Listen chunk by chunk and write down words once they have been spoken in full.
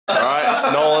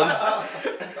Alright, Nolan.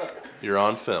 You're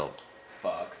on film.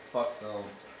 Fuck film.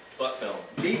 Fuck film.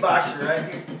 Beatboxer right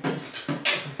here.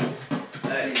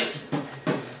 Hey.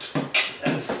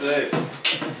 That's sick.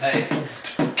 Hey.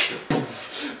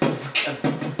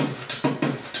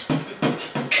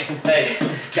 Hey,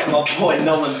 got my boy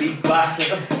Nolan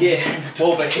beatboxing. Yeah,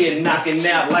 over here knocking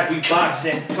out like we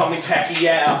boxing. Call me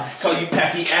Pacquiao, call you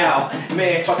Pacquiao.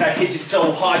 Man, fuck, I hit you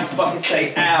so hard you fucking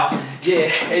say ow.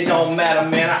 Yeah, it don't matter,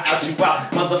 man, I out you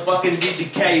out. Motherfucking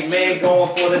DGK, man,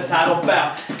 going for the title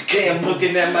bout. Damn,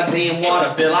 looking at my damn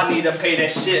water bill, I need to pay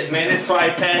that shit, man, it's probably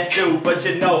past due. But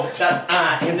you know that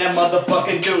I am that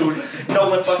motherfucking dude.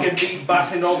 Nolan fucking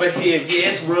beatboxing over here, yeah,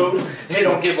 it's rude. They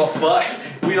don't give a fuck.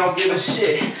 We don't give a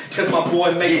shit, cause my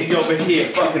boy Macy over here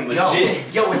fucking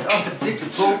legit. Yo, it's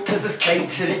unpredictable, cause it's K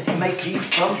to the MAC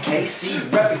from KC,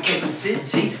 reppin' Kansas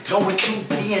City, going to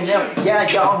P&M. Yeah,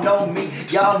 y'all know me,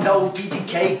 y'all know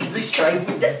DGK, cause they straight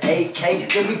with the AK.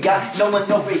 Then we got Nolan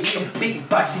over here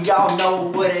beatboxing, y'all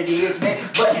know what it is, man.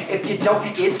 But if you don't,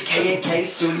 it's K&K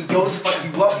Studios, fuck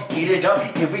you up, heat it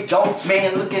up, here we go.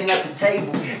 Man, looking at the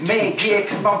table, man, yeah,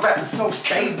 cause my rap is so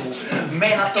stable.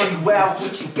 Man, I throw you out,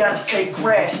 what you gotta say,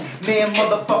 crash. Man,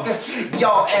 motherfucker,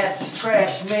 y'all ass is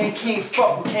trash. Man, can't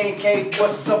fuck with K&K,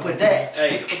 what's up with that?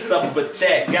 Hey, what's up with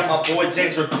that? Got my boy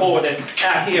James recording,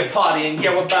 out here partying,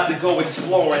 yeah, we're about to go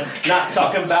exploring. Not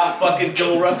talking about fucking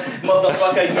Dora,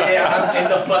 motherfucker, yeah, I'm in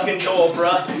the fucking door,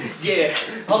 bruh. Yeah,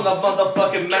 on the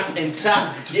motherfucking mountain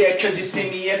top. Yeah, cause you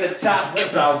see me at the top,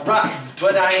 cause I rock.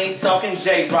 But I ain't talking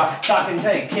J-Rock, talking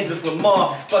hey, Kendrick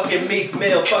Lamar, fucking Meek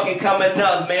Mill, fucking coming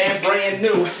up, man, brand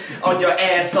new on your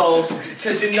assholes.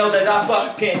 Cause you know that I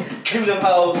fucking do them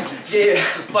hoes. Yeah,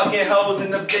 fucking hoes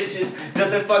and the bitches.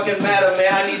 Doesn't fucking matter,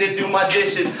 man, I need to do my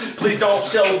dishes. Please don't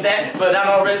show that, but I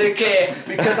don't really care.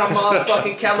 Because I'm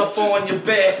motherfucking California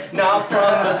bear. Now I'm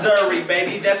from Missouri,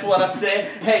 baby, that's what I said.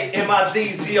 Hey,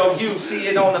 M-I-Z-Z-O-U, see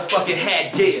it on the fucking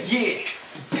hat, yeah. Yeah,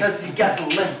 cause he got the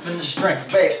length and the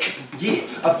strength, babe. Yeah,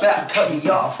 about to cut me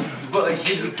off. But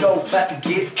here we go, about to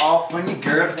get off on your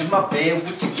girl in my bed.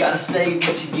 What you gotta say,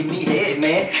 what you give me head,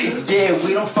 man? Yeah,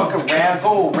 we don't fuck around,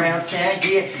 go around town,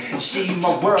 yeah. She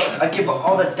my world, I give her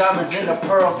all the diamonds and the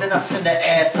pearls, then I send her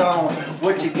ass on.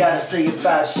 What you gotta say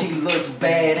about she looks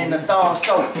bad in the thong,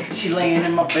 so she laying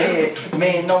in my bed.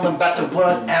 Man, Nolan about to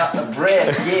run out the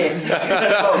breath, yeah.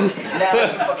 Now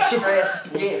you fucking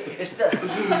stressed, yeah. It's the...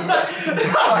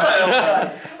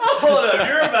 Hold up,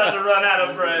 you're about to run out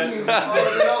of breath. You've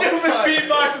been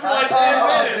beatboxing for like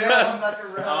 10 minutes. I'm about to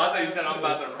run. Oh, I thought you said I'm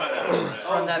about to run out of breath. Let's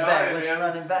run that back, let's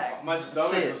run it back. My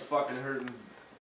stomach was fucking hurting.